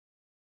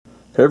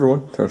Hey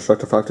everyone,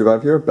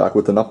 Constructor525 here, back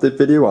with an update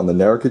video on the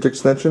narrow gauge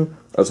extension,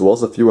 as well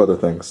as a few other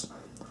things.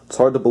 It's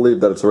hard to believe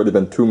that it's already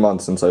been 2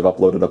 months since I've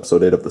uploaded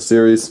episode 8 of the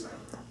series,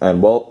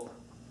 and well,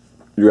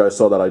 you guys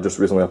saw that I just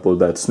recently uploaded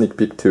that sneak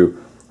peek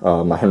to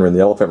my Henry and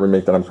the Elephant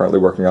remake that I'm currently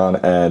working on,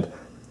 and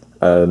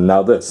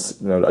now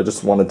this. I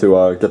just wanted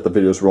to get the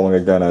videos rolling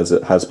again, as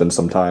it has been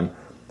some time.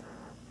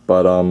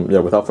 But yeah,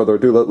 without further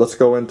ado, let's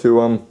go into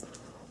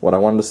what I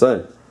wanted to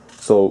say.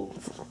 So,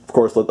 of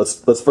course,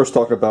 let's first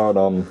talk about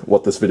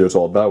what this video is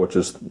all about, which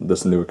is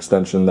this new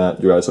extension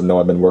that you guys have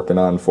known I've been working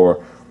on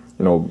for,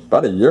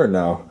 about a year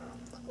now.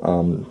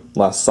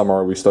 Last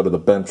summer we started the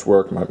bench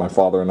work, my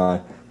father and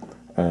I,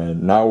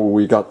 and now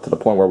we got to the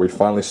point where we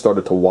finally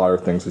started to wire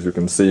things. As you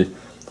can see,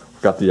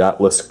 we've got the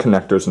Atlas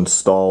connectors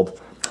installed.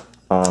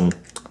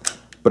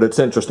 But it's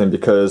interesting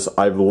because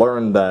I've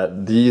learned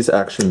that these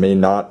actually may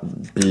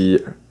not be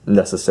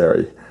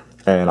necessary,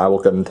 and I will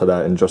get into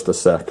that in just a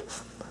sec.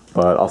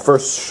 But I'll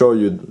first show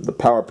you the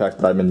power pack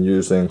that I've been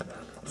using.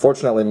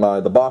 Fortunately,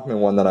 the Bachmann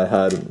one that I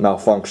had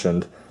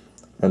malfunctioned,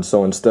 and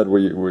so instead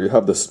we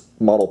have this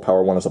model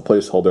power one as a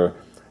placeholder.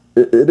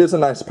 It is a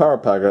nice power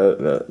pack.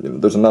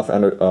 There's enough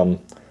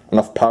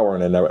power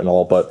in it and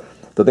all, but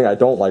the thing I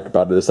don't like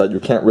about it is that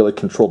you can't really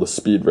control the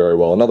speed very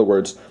well. In other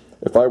words,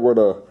 if I were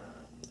to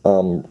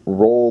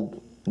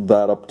roll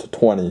that up to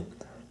 20,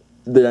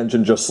 the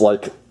engine just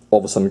all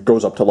of a sudden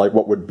goes up to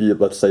what would be,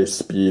 let's say,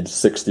 speed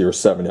 60 or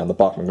 70 on the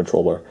Bachmann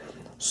controller.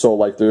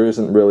 So there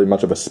isn't really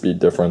much of a speed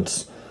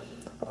difference.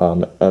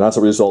 And as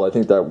a result, I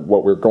think that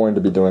what we're going to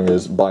be doing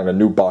is buying a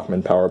new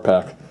Bachmann power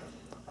pack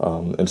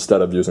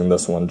instead of using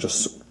this one,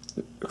 just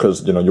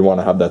because you want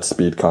to have that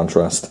speed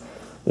contrast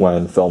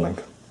when filming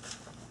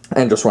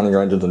and just running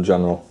your engines in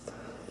general.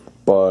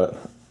 But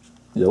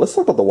yeah, let's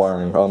talk about the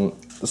wiring.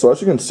 So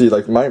as you can see,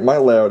 my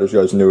layout, as you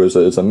guys knew, is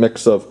a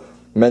mix of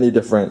many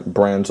different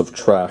brands of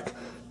track.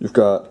 You've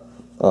got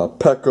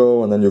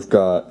Pecco, and then you've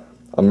got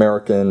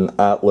American,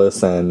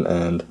 Atlas,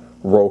 and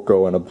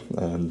Roco,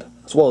 and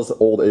as well as the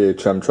old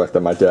AHM track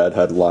that my dad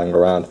had lying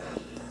around.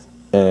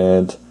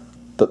 And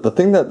the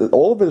thing that,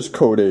 all of it is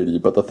code 80,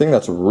 but the thing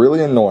that's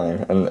really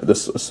annoying, and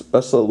this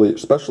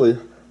especially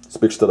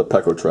speaks to the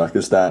Pecco track,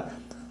 is that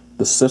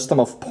the system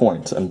of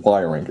points and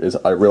wiring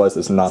I realize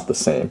is not the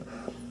same.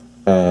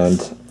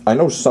 And I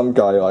know some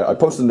guy, I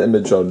posted an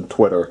image on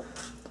Twitter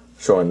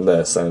showing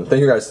this, and thank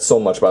you guys so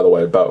much, by the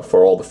way,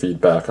 for all the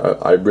feedback.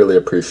 I really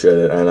appreciate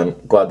it, and I'm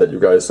glad that you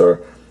guys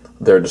are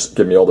there to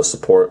give me all the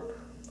support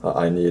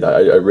I need. I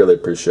really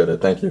appreciate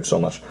it. Thank you so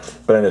much.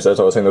 But anyways,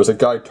 as I was saying, there was a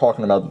guy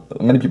talking about,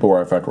 many people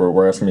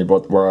were asking me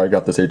about where I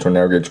got this H1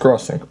 narrow gauge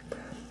crossing,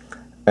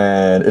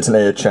 and it's an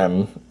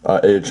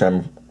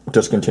AHM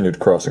discontinued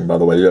crossing, by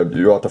the way.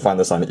 You have to find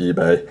this on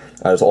eBay,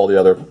 as all the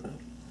other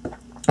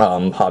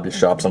hobby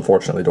shops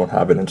unfortunately don't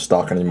have it in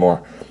stock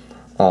anymore.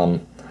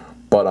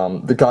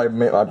 But the guy,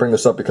 I bring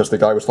this up because the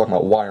guy was talking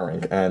about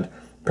wiring, and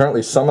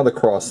apparently some of the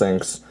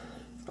crossings,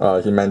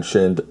 he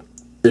mentioned,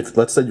 if,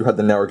 let's say you had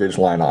the narrow gauge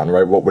line on,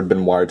 right, what would have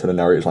been wired to the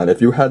narrow gauge line?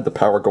 If you had the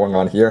power going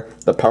on here,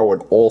 the power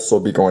would also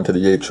be going to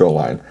the HO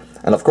line.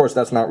 And of course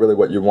that's not really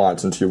what you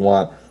want, since you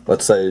want,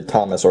 let's say,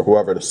 Thomas or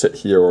whoever to sit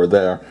here or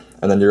there,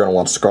 and then you're going to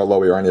want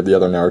Scarloey or any of the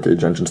other narrow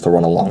gauge engines to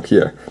run along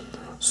here.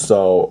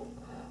 So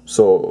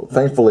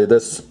thankfully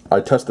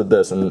I tested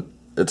this, and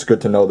it's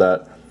good to know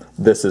that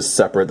this is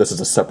separate. This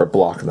is a separate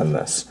block than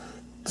this.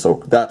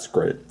 So that's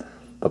great.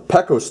 The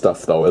Pecco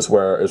stuff, though, is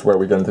where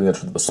we get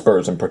into the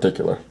spurs in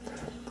particular.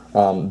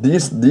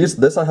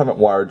 This I haven't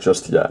wired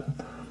just yet,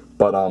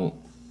 but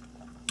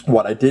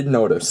what I did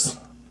notice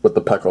with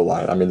the Pecco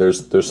line, I mean,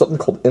 there's something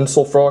called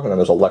Insulfrog, and then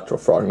there's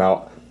Electrofrog.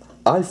 Now,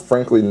 I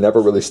frankly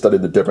never really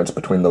studied the difference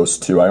between those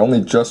two. I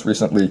only just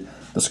recently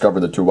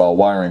discovered the two while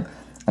wiring,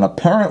 and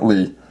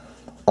apparently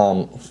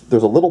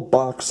there's a little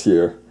box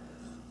here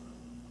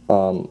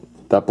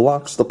that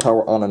blocks the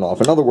power on and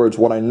off. In other words,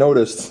 what I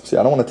noticed, see,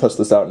 I don't want to test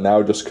this out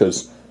now just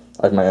because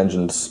I have my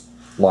engines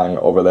lying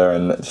over there,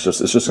 and it's just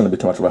going to be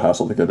too much of a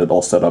hassle to get it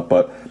all set up.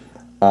 But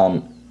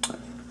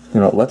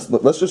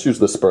let's just use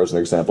the spurs as an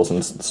example,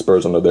 since the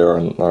spurs under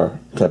there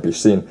can't be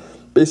seen.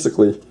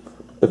 Basically,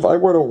 if I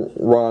were to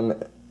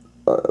run,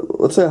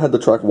 let's say I had the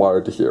track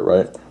wired to here,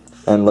 right?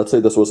 And let's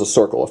say this was a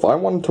circle. If I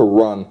wanted to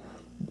run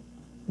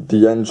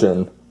the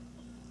engine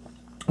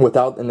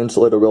without an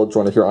insulated rail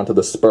joiner here onto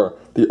the spur,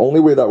 the only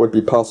way that would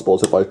be possible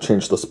is if I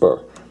changed the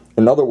spur.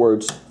 In other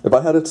words, if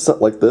I had it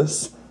set like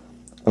this,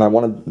 and I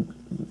wanted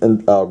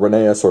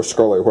Rheneas or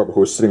Scarlet or whoever who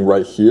was sitting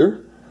right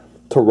here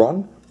to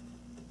run,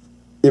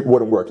 it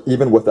wouldn't work,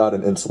 even without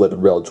an insulated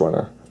rail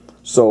joiner.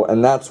 So,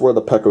 and that's where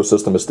the Pecco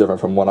system is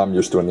different from what I'm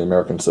used to in the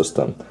American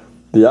system.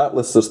 The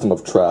Atlas system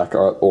of track,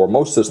 or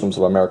most systems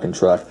of American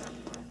track,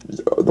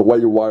 the way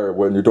you wire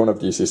when you don't have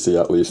DCC,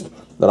 at least,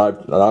 that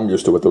I'm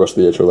used to with the rest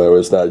of the HLO,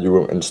 is that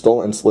you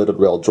install insulated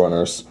rail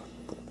joiners,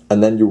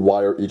 and then you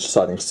wire each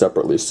siding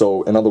separately.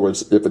 So, in other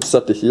words, if it's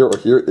set to here or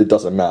here, it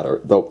doesn't matter.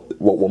 Though,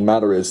 what will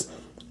matter is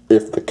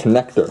if the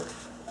connector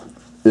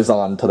is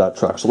on to that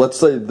track. So let's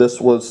say this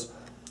was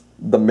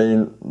the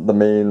main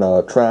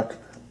track,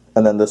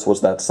 and then this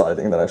was that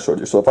siding that I showed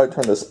you. So if I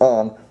turn this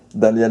on,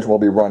 then the engine will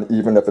be run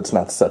even if it's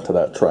not set to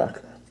that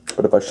track.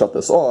 But if I shut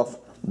this off,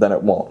 then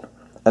it won't.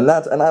 And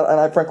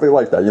I frankly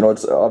like that. You know,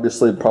 it's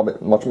obviously probably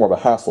much more of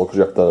a hassle because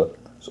you have to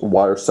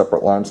wire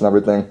separate lines and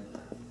everything.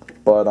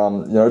 But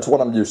you know, it's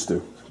what I'm used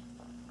to.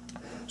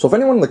 So if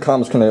anyone in the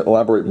comments can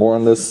elaborate more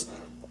on this,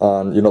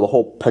 on, you know, the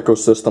whole Pecco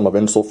system of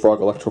Insulfrog,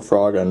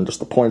 Electrofrog, and just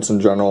the points in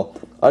general,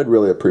 I'd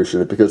really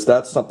appreciate it, because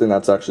that's something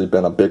that's actually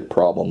been a big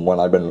problem when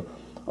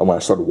I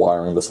started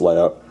wiring this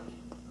layout.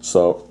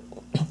 So,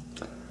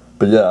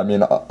 but yeah, I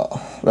mean,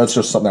 that's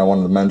just something I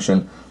wanted to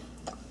mention.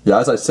 Yeah,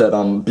 as I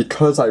said,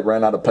 because I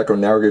ran out of Pecco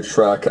narrow gauge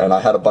track and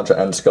I had a bunch of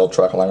N scale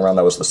track lying around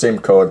that was the same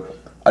code,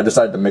 I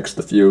decided to mix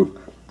the few.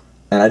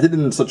 And I did it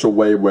in such a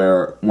way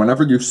where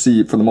whenever you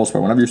see, for the most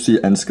part, whenever you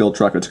see N scale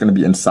track, it's going to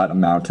be inside a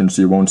mountain,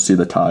 so you won't see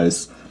the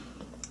ties.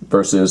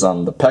 Versus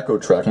the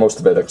Pecco track, most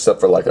of it, except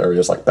for like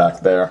areas like back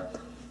there,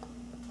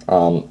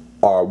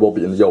 will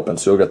be in the open,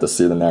 so you'll get to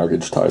see the narrow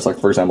gauge ties. Like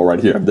for example, right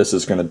here, this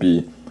is going to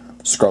be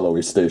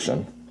Skarloey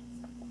Station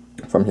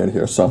from here to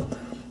here, so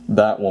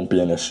that won't be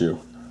an issue,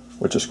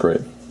 which is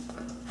great.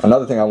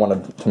 Another thing I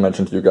wanted to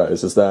mention to you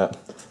guys is that,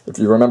 if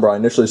you remember, I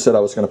initially said I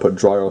was going to put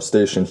Dry Oil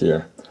Station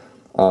here.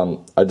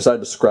 I decided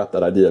to scrap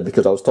that idea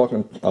because I was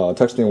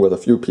texting with a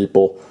few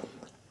people,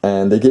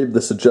 and they gave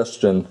the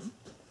suggestion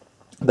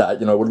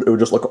that, you know, it would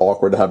just look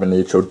awkward to have an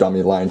HO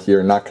dummy line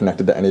here, not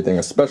connected to anything,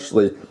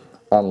 especially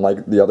on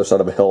like the other side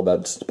of a hill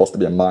that's supposed to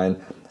be a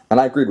mine. And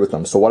I agreed with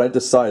them. So what I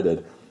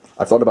decided,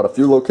 I thought about a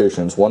few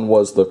locations. One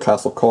was the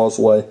Castle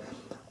Causeway,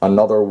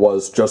 another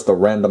was just a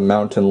random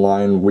mountain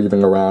line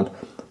weaving around.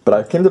 But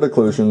I came to the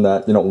conclusion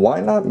that, you know,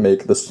 why not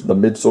make this the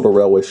mid-Soda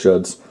Railway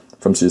sheds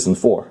from Season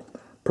 4?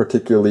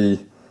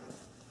 Particularly,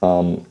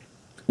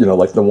 you know,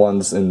 like the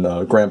ones in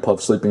Grand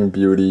Puff, Sleeping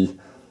Beauty,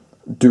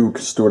 Duke,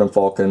 Stuart and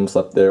Falcon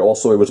slept there.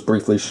 Also, it was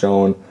briefly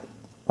shown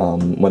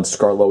when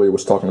Skarloey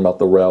was talking about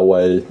the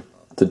railway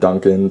to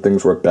Duncan,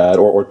 things were bad,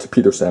 or to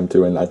Peter Sam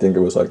too, and I think it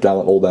was a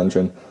Gallant Old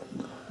Engine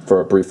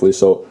for briefly.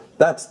 So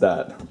that's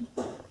that.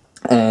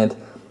 And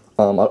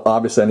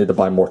obviously I need to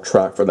buy more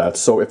track for that.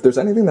 So if there's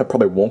anything that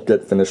probably won't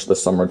get finished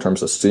this summer in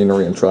terms of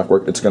scenery and track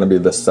work, it's going to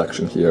be this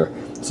section here,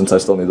 since I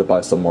still need to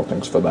buy some more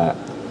things for that.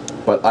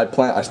 But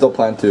I still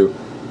plan to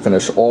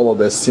finish all of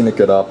this, scenic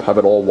it up, have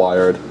it all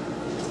wired,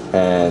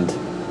 and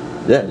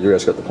yeah, you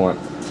guys get the point.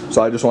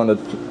 So I just wanted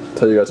to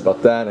tell you guys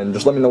about that, and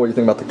just let me know what you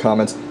think about the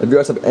comments. If you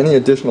guys have any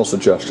additional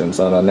suggestions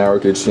on a narrow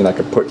gauge scene I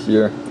could put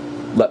here,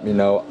 let me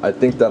know. I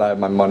think that I have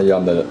my money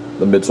on the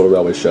mid-Soda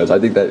Railway sheds. I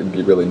think that it'd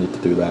be really neat to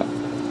do that.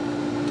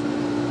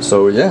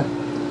 So yeah,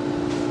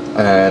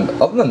 and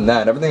other than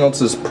that, everything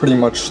else is pretty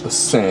much the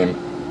same.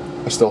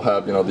 I still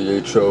have, you know, the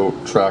HO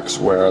tracks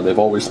where they've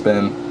always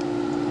been.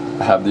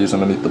 I have these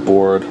underneath the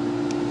board.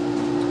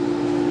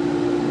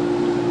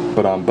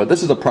 But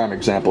this is a prime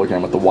example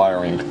again with the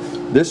wiring.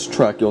 This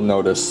track, you'll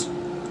notice,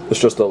 is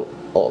just an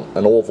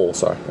oval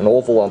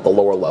on the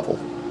lower level,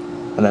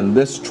 and then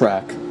this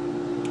track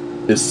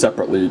is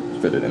separately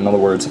fitted. In other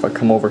words, if I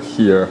come over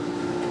here,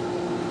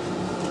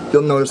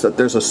 you'll notice that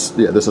there's a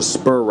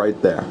spur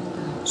right there.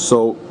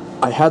 So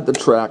I had the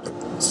track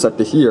set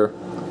to here,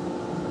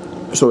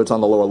 so it's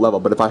on the lower level.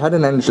 But if I had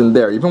an engine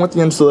there, even with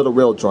the insulated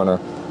rail joiner,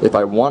 if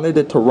I wanted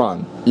it to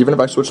run, even if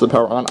I switched the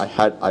power on,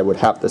 I would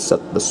have to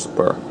set the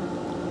spur.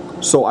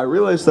 So I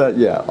realized that,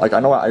 yeah, like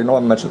I know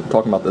I'm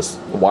talking about this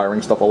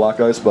wiring stuff a lot,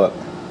 guys, but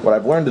what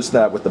I've learned is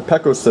that with the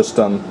Pecco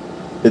system,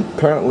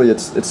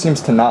 it seems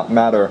to not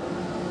matter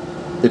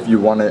if you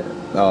want it.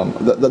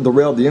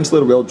 The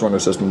insulated rail joiner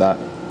system that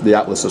the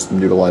Atlas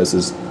system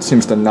utilizes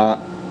seems to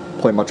not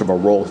play much of a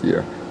role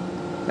here,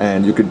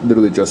 and you could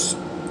literally just,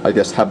 I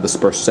guess, have the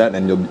spur set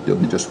and you'll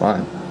be just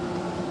fine.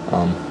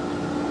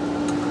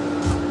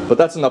 But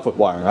that's enough with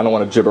wiring. I don't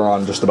want to gibber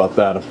on just about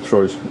that. I'm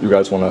sure you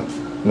guys want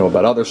to know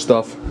about other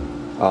stuff.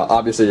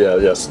 Obviously,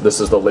 yes, this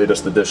is the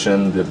latest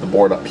addition, the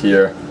board up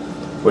here,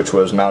 which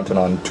was mounted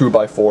on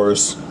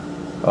 2x4s.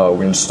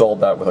 We installed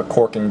that with a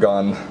corking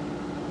gun,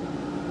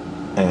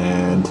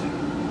 and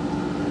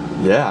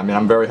yeah, I mean,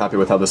 I'm very happy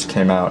with how this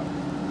came out.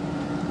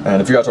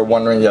 And if you guys are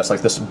wondering, yes,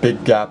 like this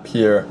big gap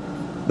here,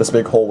 this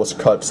big hole was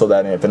cut so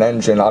that if an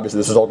engine, obviously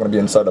this is all going to be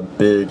inside a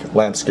big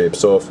landscape,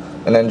 so if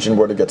an engine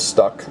were to get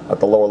stuck at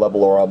the lower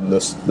level or on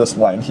this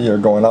line here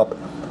going up,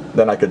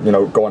 then I could, you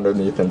know, go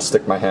underneath and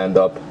stick my hand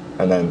up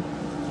and then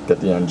get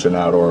the engine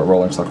out, or a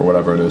rolling stock, or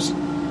whatever it is.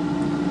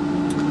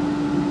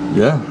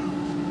 Yeah.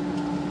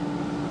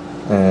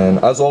 And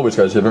as always,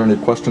 guys, if you have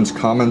any questions,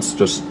 comments,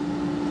 just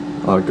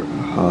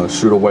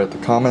shoot away at the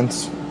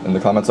comments in the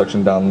comment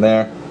section down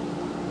there.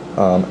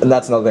 And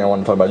that's another thing I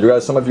want to talk about. You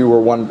guys, some of you were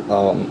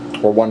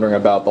wondering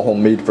about the whole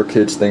made for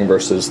kids thing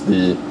versus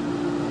the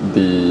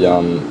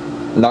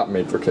not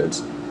made for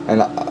kids.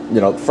 And you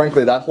know,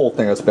 frankly, that whole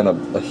thing has been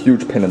a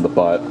huge pain in the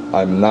butt.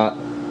 I'm not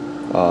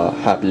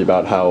happy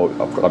about how,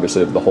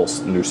 obviously, the whole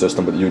new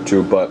system with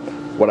YouTube, but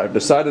what I've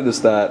decided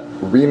is that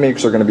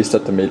remakes are going to be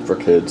set to made for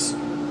kids,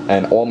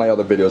 and all my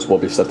other videos will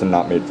be set to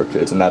not made for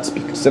kids, and that's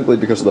simply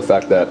because of the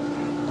fact that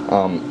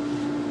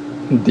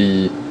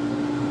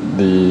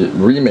the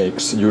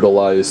remakes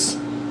utilize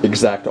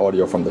exact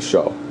audio from the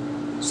show.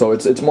 So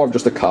it's more of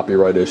just a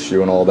copyright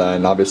issue and all that,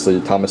 and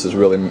obviously Thomas is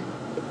really,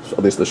 at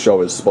least the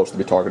show is supposed to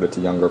be targeted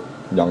to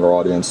younger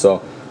audience,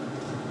 so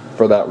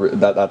for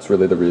that's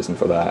really the reason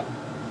for that.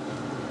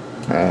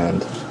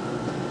 And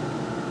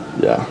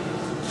yeah,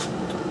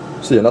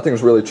 so yeah,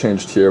 nothing's really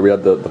changed here. We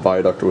had the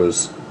viaduct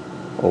was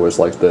always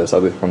like this, I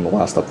think from the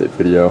last update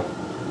video.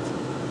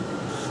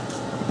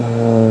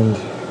 And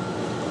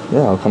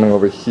yeah, coming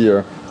over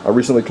here, I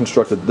recently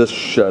constructed this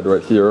shed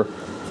right here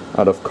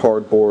out of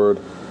cardboard,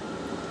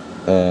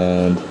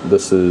 and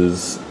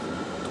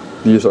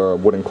these are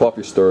wooden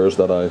coffee stirrers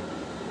that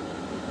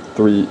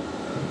 3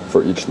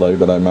 for each leg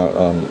that I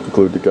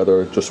glued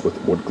together just with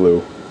wood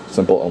glue,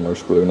 simple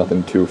Elmer's glue,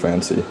 nothing too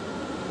fancy.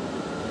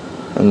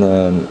 And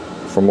then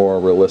for more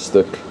of a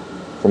realistic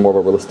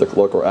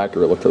look or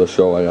accurate look to the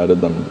show, I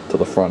added them to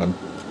the front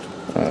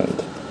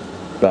and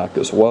back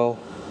as well.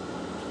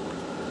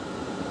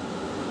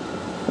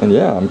 And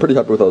yeah, I'm pretty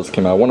happy with how this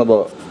came out. One of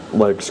the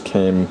legs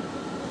came,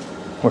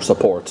 or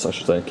supports I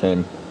should say,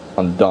 came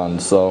undone,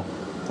 so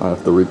I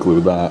have to re-glue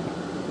that.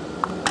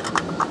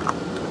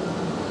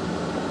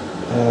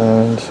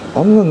 And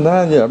other than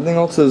that, yeah, everything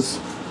else is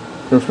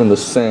pretty much been the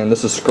same.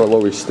 This is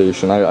Skarloey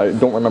Station. I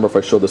don't remember if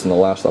I showed this in the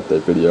last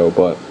update video,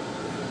 but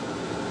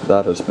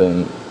that has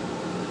been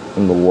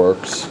in the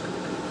works.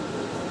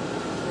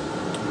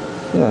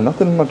 Yeah,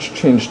 nothing much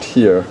changed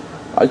here.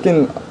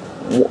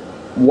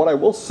 What I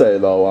will say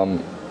though,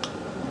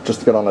 just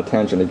to get on a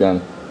tangent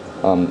again,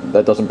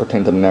 that doesn't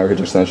pertain to the narrative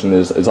extension,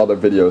 is other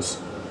videos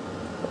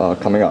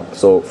coming up.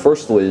 So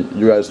firstly,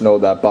 you guys know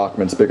that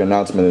Bachman's big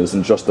announcement is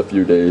in just a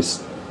few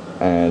days,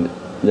 and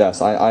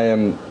yes, I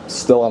am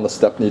still on the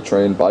Stepney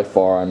train by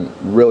far. I'm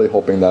really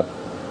hoping that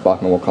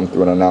Bachman will come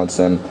through and announce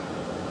him,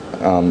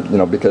 you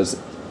know, because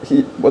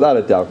he, without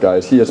a doubt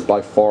guys, he has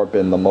by far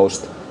been the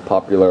most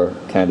popular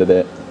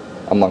candidate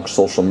amongst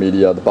social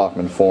media, the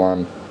Bachman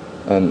forum,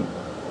 and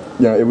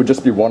you know, it would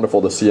just be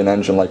wonderful to see an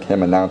engine like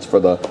him announced for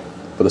the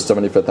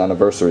 75th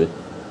anniversary.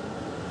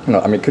 You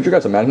know, I mean, could you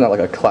guys imagine that, like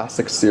a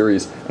classic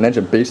series, an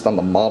engine based on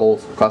the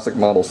classic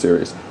model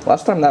series?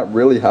 Last time that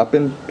really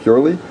happened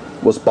purely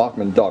was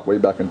Bachman Duck way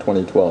back in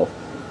 2012.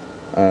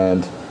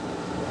 And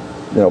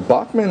you know,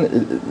 Bachman,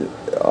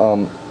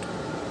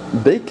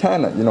 they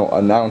can, you know,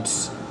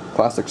 announce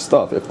classic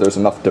stuff if there's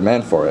enough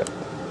demand for it.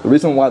 The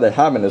reason why they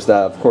haven't is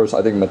that, of course,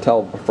 I think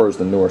Mattel prefers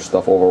the newer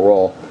stuff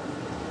overall,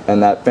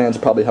 and that fans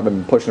probably haven't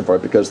been pushing for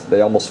it because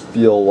they almost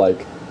feel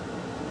like,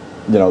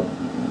 you know,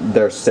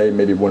 their say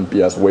maybe wouldn't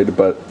be as weighted.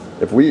 But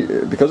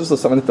because it's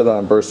the 75th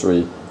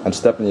anniversary and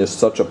Stepney is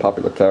such a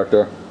popular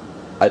character,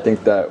 I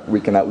think that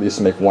we can at least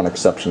make one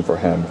exception for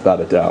him,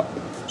 without a doubt.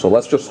 So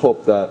let's just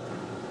hope that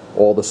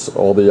all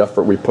the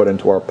effort we put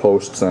into our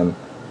posts and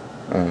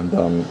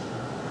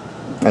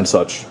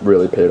such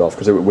really paid off,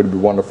 because it would be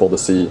wonderful to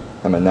see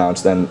him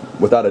announced, and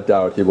without a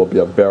doubt he will be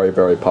a very,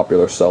 very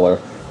popular seller,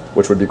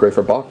 which would be great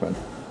for Bachman.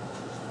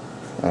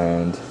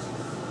 And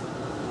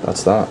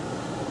that's that.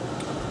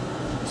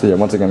 So yeah,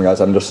 once again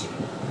guys, I'm just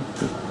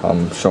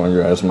showing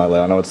you guys my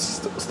layout. I know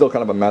it's still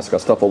kind of a mess,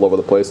 got stuff all over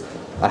the place.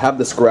 I have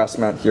this grass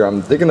mat here.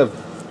 I'm thinking of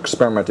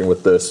experimenting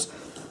with this.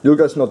 You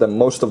guys know that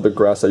most of the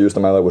grass I used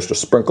in my layout was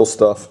just sprinkle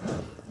stuff,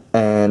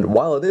 and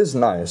while it is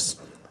nice,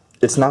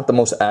 it's not the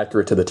most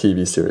accurate to the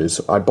TV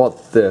series. I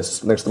bought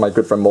this next to my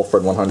good friend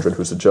Mulfred100,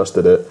 who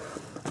suggested it,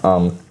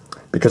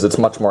 because it's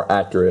much more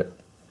accurate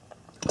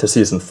to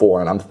season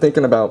 4, and I'm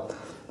thinking about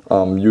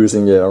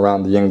using it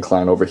around the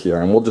incline over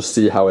here, and we'll just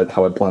see how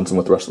it blends in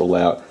with the rest of the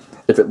layout.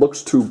 If it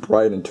looks too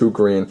bright and too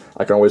green,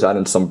 I can always add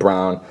in some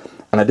brown,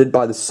 and I did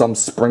buy some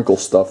sprinkle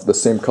stuff, the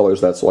same color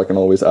as that, so I can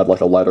always add like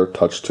a lighter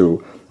touch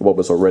to what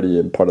was already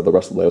in part of the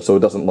rest of the layout, so it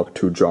doesn't look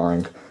too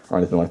jarring or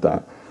anything like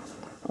that.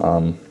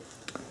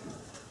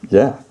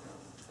 Yeah,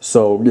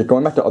 so yeah,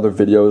 going back to other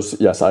videos,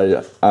 yes,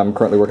 I'm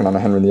currently working on a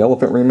Henry and the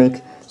Elephant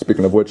remake.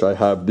 Speaking of which, I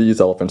have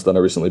these elephants that I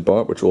recently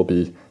bought, which will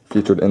be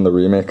featured in the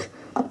remake.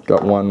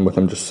 Got one with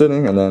him just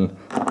sitting, and then,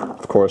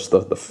 of course,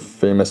 the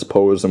famous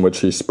pose in which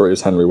he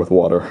sprays Henry with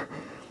water.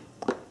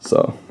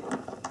 So,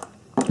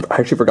 I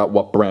actually forgot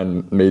what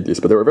brand made these,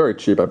 but they were very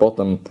cheap. I bought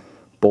them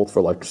both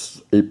for like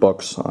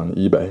 $8 on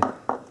eBay,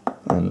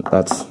 and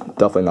that's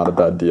definitely not a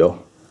bad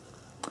deal.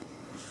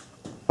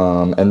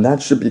 And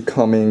that should be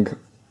coming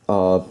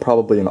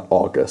probably in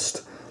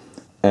August.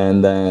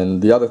 And then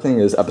the other thing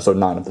is episode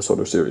 9 of the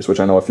Soto series, which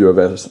I know a few of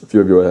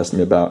you have asked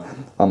me about.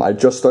 I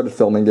just started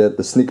filming it.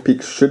 The sneak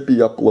peek should be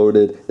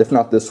uploaded, if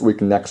not this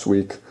week, next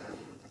week.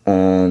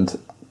 And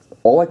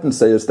all I can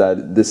say is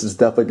that this is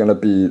definitely going to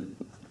be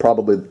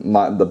probably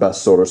not the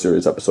best Soto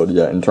series episode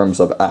yet in terms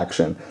of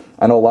action.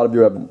 I know a lot of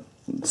you have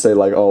say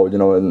like, oh, you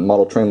know, in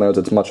model train layouts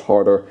it's much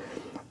harder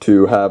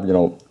to have, you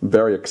know,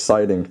 very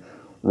exciting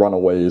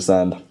runaways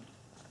and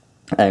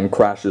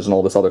crashes and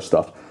all this other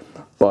stuff.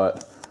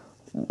 But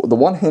the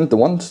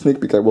one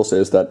sneak peek I will say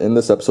is that in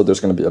this episode there's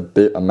going to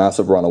be a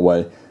massive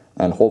runaway,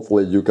 and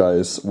hopefully you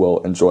guys will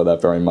enjoy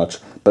that very much.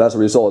 But as a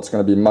result, it's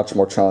going to be much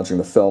more challenging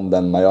to film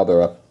than my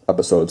other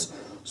episodes.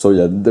 So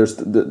yeah, there's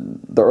the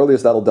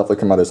earliest that'll definitely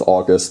come out is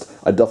August.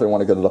 I definitely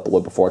want to get it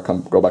uploaded before I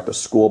go back to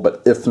school,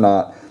 but if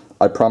not,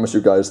 I promise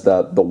you guys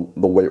that the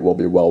wait will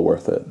be well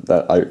worth it.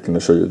 That I can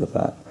assure you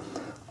that.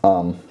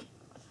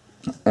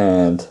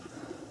 And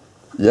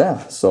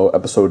yeah, so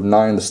episode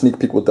 9, the sneak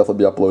peek will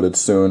definitely be uploaded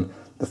soon.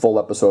 The full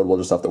episode, we'll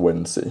just have to wait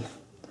and see.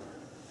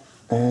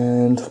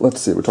 And let's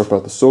see, we talked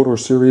about the Sodor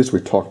series, we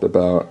talked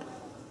about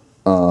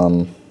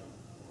Bachman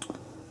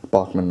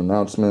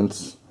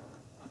announcements.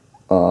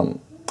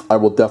 I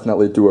will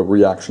definitely do a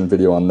reaction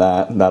video on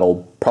that, and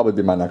that'll probably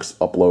be my next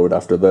upload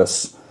after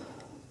this.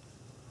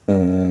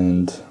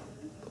 And,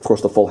 of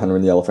course, the full Henry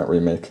and the Elephant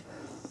remake.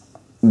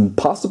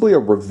 Possibly a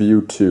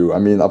review, too. I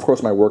mean, of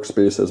course, my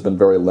workspace has been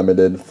very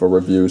limited for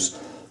reviews,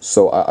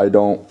 so I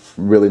don't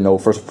really know,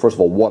 first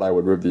of all, what I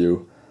would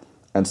review,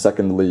 and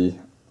secondly,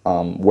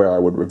 where I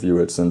would review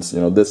it, since, you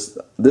know,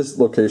 this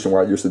location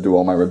where I used to do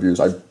all my reviews,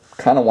 I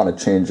kind of want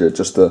to change it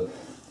just to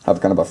have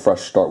kind of a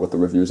fresh start with the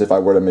reviews if I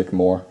were to make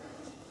more.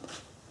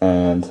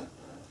 And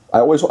I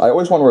always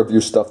want to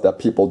review stuff that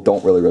people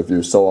don't really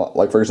review. So,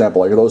 like, for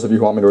example, like those of you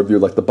who want me to review,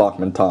 like, the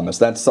Bachman Thomas,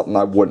 that's something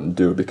I wouldn't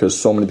do because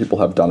so many people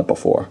have done it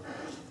before.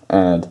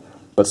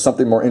 But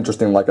something more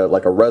interesting, like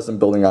a resin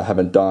building I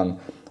haven't done,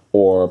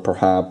 or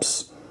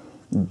perhaps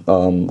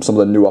some of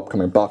the new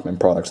upcoming Bachman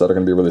products that are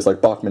going to be released,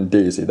 like Bachman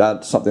Daisy,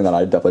 that's something that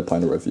I definitely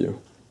plan to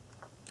review.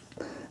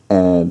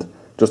 And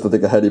just to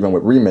think ahead, even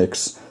with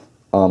remakes,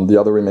 the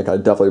other remake I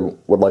definitely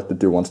would like to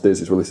do once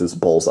Daisy's releases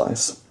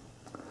Bullseyes.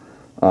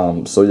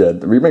 So yeah,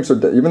 the remakes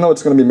are, even though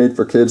it's going to be made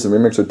for kids, the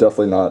remakes are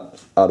definitely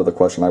not out of the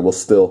question. I will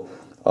still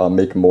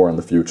make more in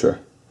the future.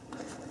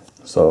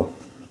 So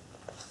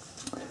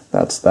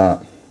that's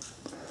that.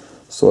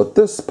 So at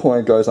this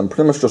point, guys, I'm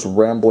pretty much just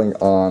rambling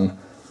on.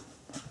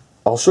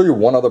 I'll show you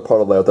one other part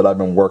of the layout that I've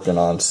been working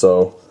on,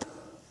 so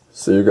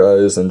see you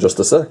guys in just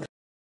a sec.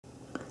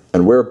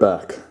 And we're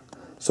back.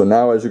 So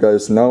now, as you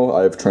guys know,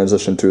 I've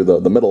transitioned to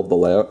the middle of the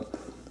layout,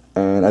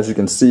 and as you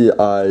can see,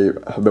 I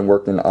have been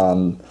working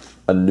on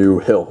a new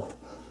hill.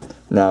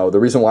 Now, the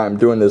reason why I'm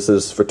doing this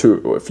is for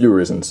a few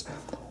reasons.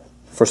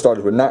 For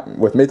starters, with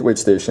Mattel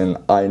Station,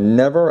 I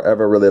never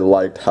ever really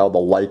liked how the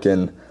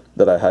lichen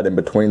that I had in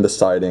between the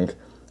siding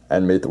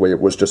and Mattel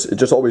was it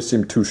just always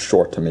seemed too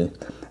short to me.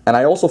 And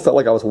I also felt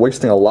like I was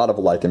wasting a lot of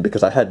lichen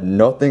because I had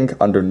nothing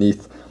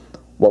underneath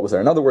what was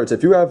there. In other words,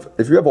 if you have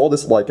all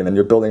this lichen and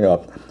you're building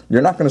up,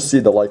 you're not going to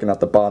see the lichen at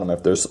the bottom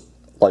if there's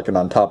lichen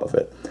on top of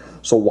it.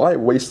 So why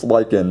waste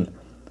lichen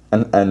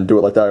and do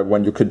it like that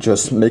when you could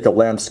just make a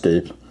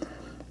landscape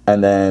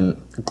and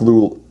then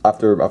glue,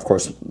 after, of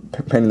course,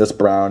 painting this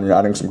brown, you're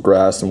adding some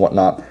grass and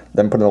whatnot,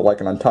 then putting the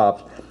lichen on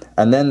top,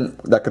 and then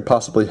that could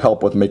possibly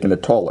help with making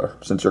it taller,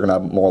 since you're going to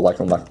have more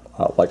lichen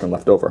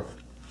left over.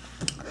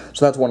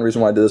 So that's one reason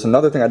why I did this.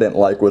 Another thing I didn't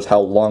like was how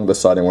long the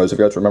siding was. If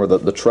you guys remember,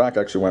 the track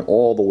actually went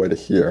all the way to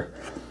here.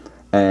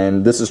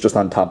 And this is just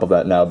on top of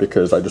that now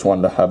because I just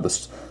wanted to have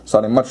this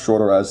siding much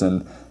shorter as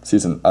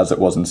it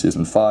was in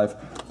Season 5.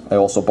 I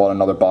also bought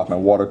another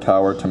Bachman water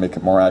tower to make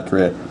it more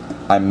accurate.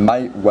 I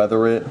might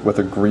weather it with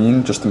a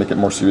green just to make it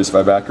more Series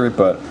 5 accurate,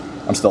 but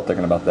I'm still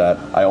thinking about that.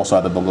 I also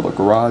added the little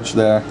garage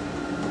there.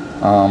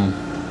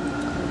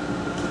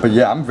 But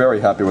yeah, I'm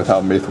very happy with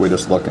how Mattel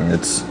is looking.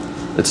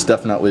 It's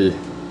definitely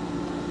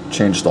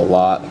changed a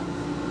lot.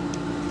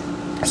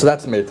 So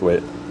that's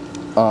Mattel.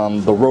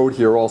 The road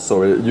here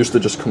also, it used to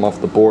just come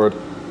off the board.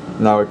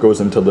 Now it goes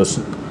into this,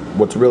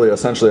 what's really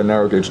essentially a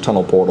narrow gauge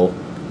tunnel portal.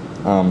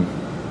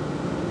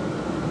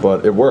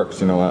 But it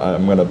works, you know.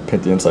 I'm going to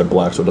paint the inside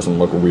black so it doesn't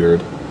look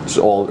weird. It's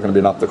all going to be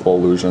an optical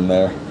illusion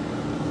there.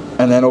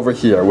 And then over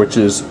here, which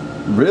is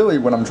really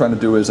what I'm trying to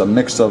do, is a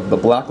mix of the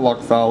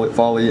Blacklock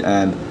Folly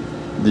and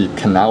the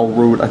canal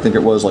route, I think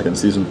it was, like in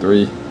Season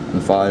 3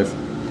 and 5.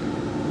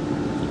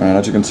 And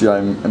as you can see,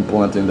 I'm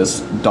implementing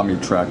this dummy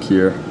track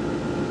here,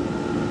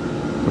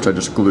 which I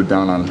just glued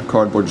down on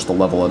cardboard just to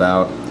level it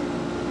out.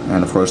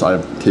 And of course I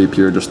have tape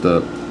here just to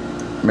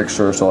make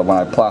sure so that when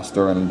I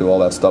plaster and do all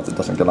that stuff, it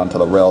doesn't get onto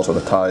the rails or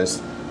the ties,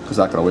 because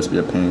that could always be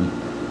a pain.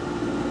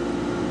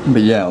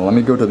 But yeah, let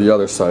me go to the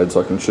other side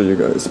so I can show you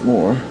guys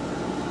more.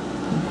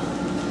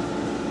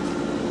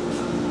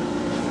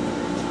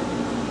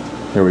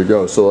 Here we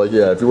go. So like,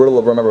 yeah, if you were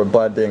to remember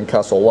Bad Day in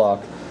Castle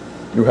Lock,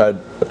 you had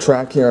a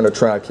track here and a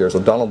track here. So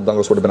Donald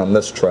Douglas would have been on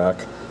this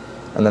track,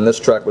 and then this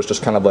track was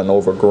just kind of an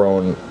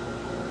overgrown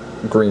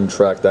green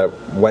track that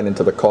went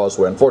into the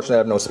causeway. Unfortunately, I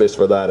have no space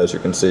for that, as you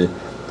can see.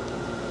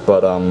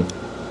 But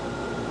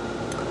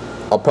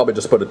I'll probably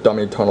just put a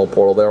dummy tunnel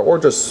portal there, or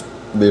just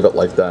leave it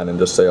like that and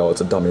just say, oh,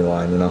 it's a dummy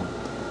line, you know.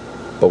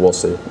 But we'll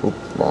see.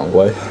 Oop, wrong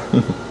way.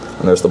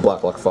 And there's the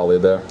Blacklock Folly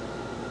there.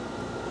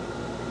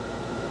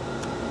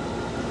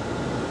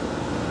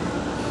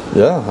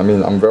 Yeah, I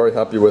mean, I'm very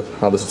happy with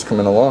how this is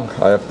coming along.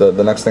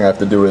 The next thing I have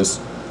to do is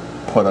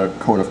put a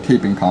coat of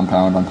taping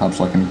compound on top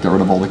so I can get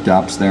rid of all the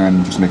gaps there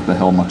and just make the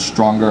hill much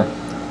stronger.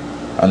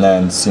 And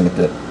then scenic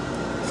it,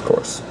 of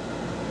course.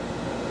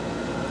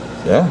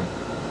 Yeah.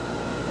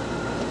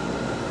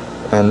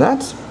 And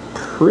that's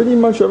pretty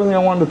much everything I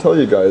wanted to tell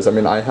you guys. I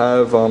mean, I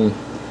have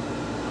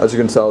as you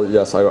can tell,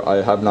 yes,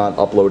 I have not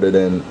uploaded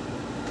in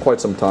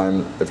quite some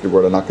time, if you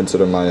were to not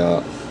consider my,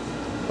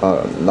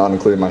 not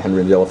including my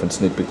Henry and the Elephant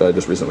sneak peek that I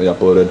just recently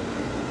uploaded.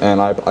 And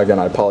again,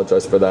 I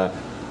apologize for that.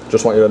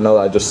 Just want you to know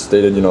that I just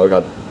stated, you know, I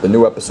got the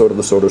new episode of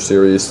the Soda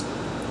series,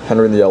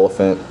 Henry and the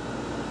Elephant,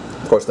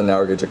 of course the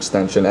narrow gauge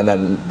extension, and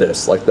then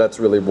this. Like, that's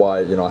really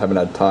why, you know, I haven't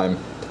had time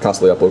to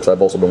constantly upload, because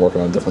I've also been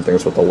working on different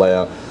things with the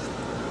layout.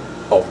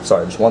 Oh,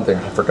 sorry, just one thing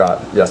I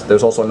forgot. Yes,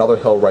 there's also another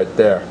hill right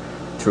there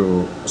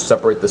to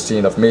separate the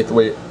scene of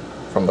Maithwaite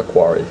from the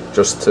quarry,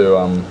 just to,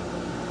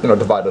 you know,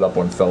 divide it up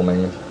when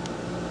filming.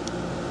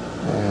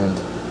 And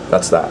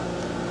that's that.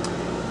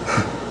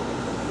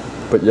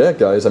 But yeah,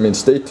 guys, I mean,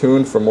 stay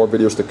tuned for more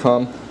videos to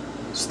come.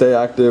 Stay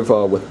active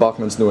with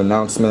Bachman's new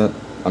announcement.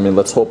 I mean,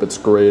 let's hope it's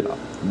great.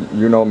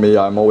 You know me,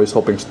 I'm always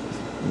hoping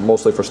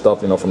mostly for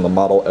stuff, you know, from the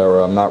model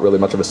era. I'm not really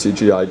much of a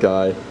CGI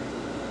guy.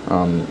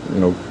 You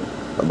know,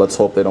 let's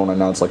hope they don't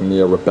announce like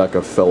Nia,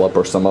 Rebecca, Phillip,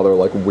 or some other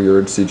like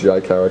weird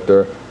CGI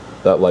character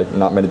that like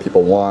not many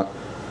people want.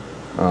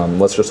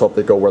 Let's just hope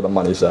they go where the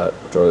money's at,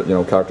 which are, you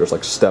know, characters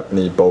like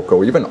Stepney,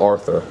 Boko, even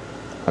Arthur.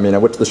 I mean,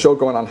 with the show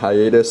going on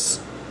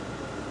hiatus,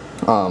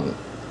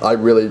 I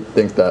really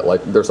think that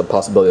like there's a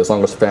possibility, as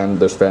long as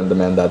there's fan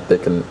demand, that they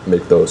can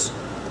make those.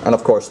 And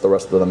of course the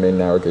rest of the main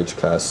narrow gauge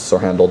cast, Sir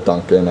Handel,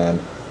 Duncan, and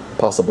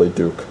possibly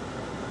Duke.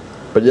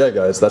 But yeah,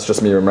 guys, that's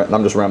just me.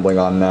 I'm just rambling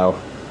on now.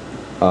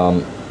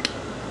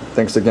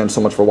 Thanks again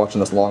so much for watching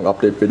this long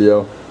update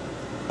video,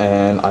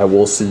 and I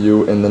will see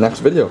you in the next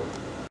video.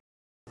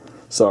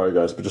 Sorry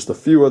guys, but just a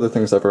few other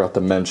things I forgot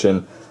to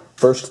mention.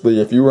 Firstly,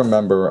 if you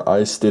remember,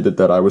 I stated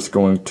that I was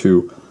going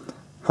to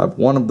have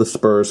one of the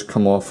spurs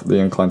come off the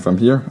incline from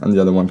here, and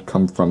the other one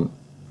come from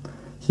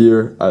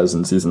here, as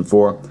in Season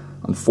 4.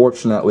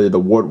 Unfortunately, the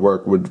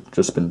woodwork would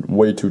just been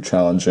way too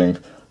challenging,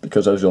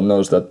 because as you'll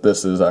notice that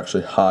this is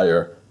actually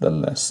higher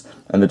than this.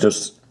 And it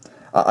just,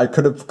 I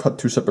could have cut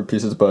two separate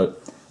pieces,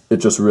 but it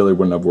just really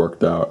wouldn't have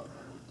worked out.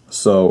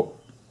 So,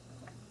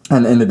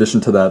 and in addition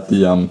to that,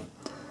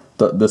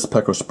 this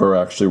Pecco spur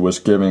actually was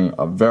giving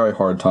a very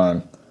hard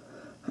time,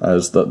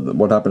 as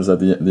what happens is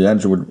that the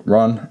engine would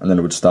run, and then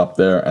it would stop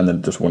there, and then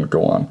it just wouldn't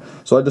go on.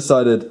 So I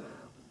decided,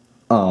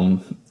 you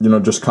know,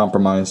 just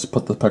compromise,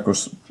 put the Pecco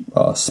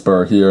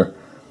spur here,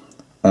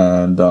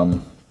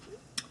 and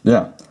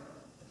yeah.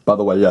 By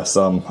the way, yes,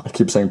 I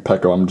keep saying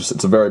Pecco,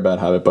 it's a very bad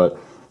habit, but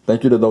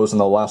thank you to those in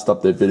the last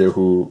update video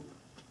who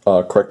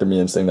corrected me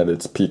in saying that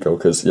it's Pico,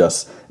 because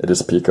yes, it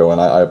is Pico,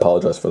 and I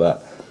apologize for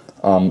that.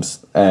 And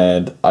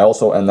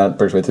that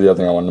brings me to the other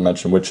thing I wanted to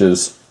mention, which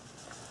is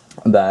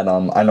that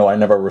I know I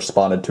never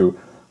responded to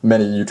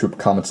many YouTube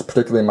comments,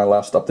 particularly in my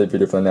last update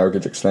video for the narrow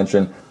gauge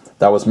extension.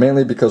 That was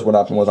mainly because what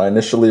happened was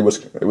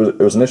it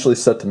was initially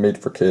set to Made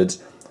for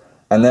Kids,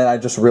 and then I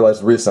just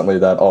realized recently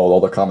that all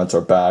the comments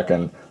are back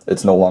and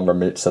it's no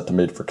longer set to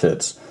Made for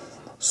Kids.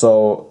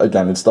 So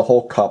again, it's the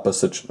whole Copa,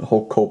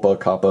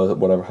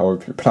 whatever,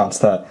 however you pronounce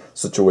that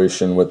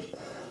situation with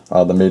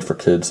the Made for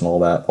Kids and all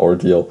that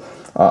ordeal.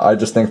 I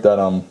just think that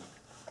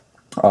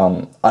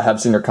I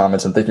have seen your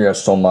comments, and thank you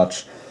guys so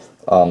much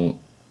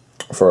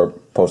for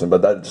posting,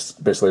 but that's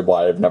just basically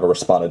why I've never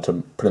responded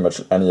to pretty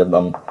much any of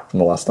them from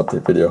the last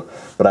update video.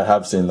 But I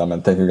have seen them,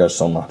 and thank you guys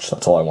so much.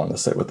 That's all I wanted to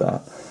say with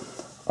that.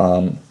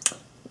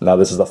 Now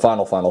this is the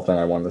final thing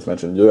I wanted to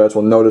mention. You guys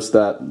will notice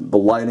that the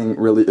lighting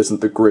really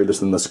isn't the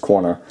greatest in this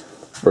corner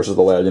versus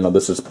the layout. You know,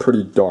 this is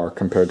pretty dark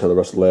compared to the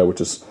rest of the layout,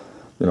 which is,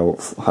 you know,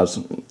 has,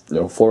 you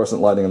know,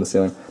 fluorescent lighting in the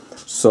ceiling.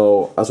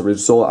 So as a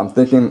result, I'm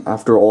thinking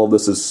after all of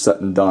this is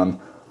said and done,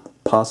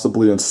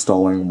 possibly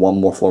installing one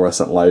more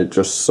fluorescent light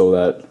just so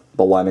that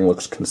the lighting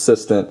looks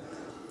consistent.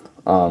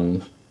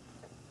 I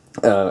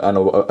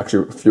know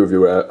actually a few of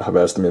you have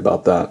asked me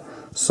about that.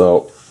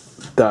 So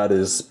that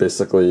is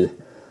basically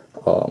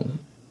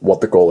what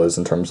the goal is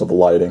in terms of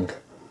lighting.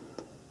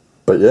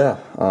 But yeah,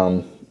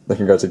 thank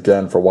you guys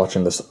again for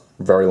watching this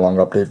very long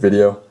update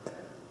video,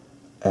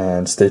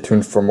 and stay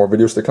tuned for more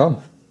videos to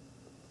come.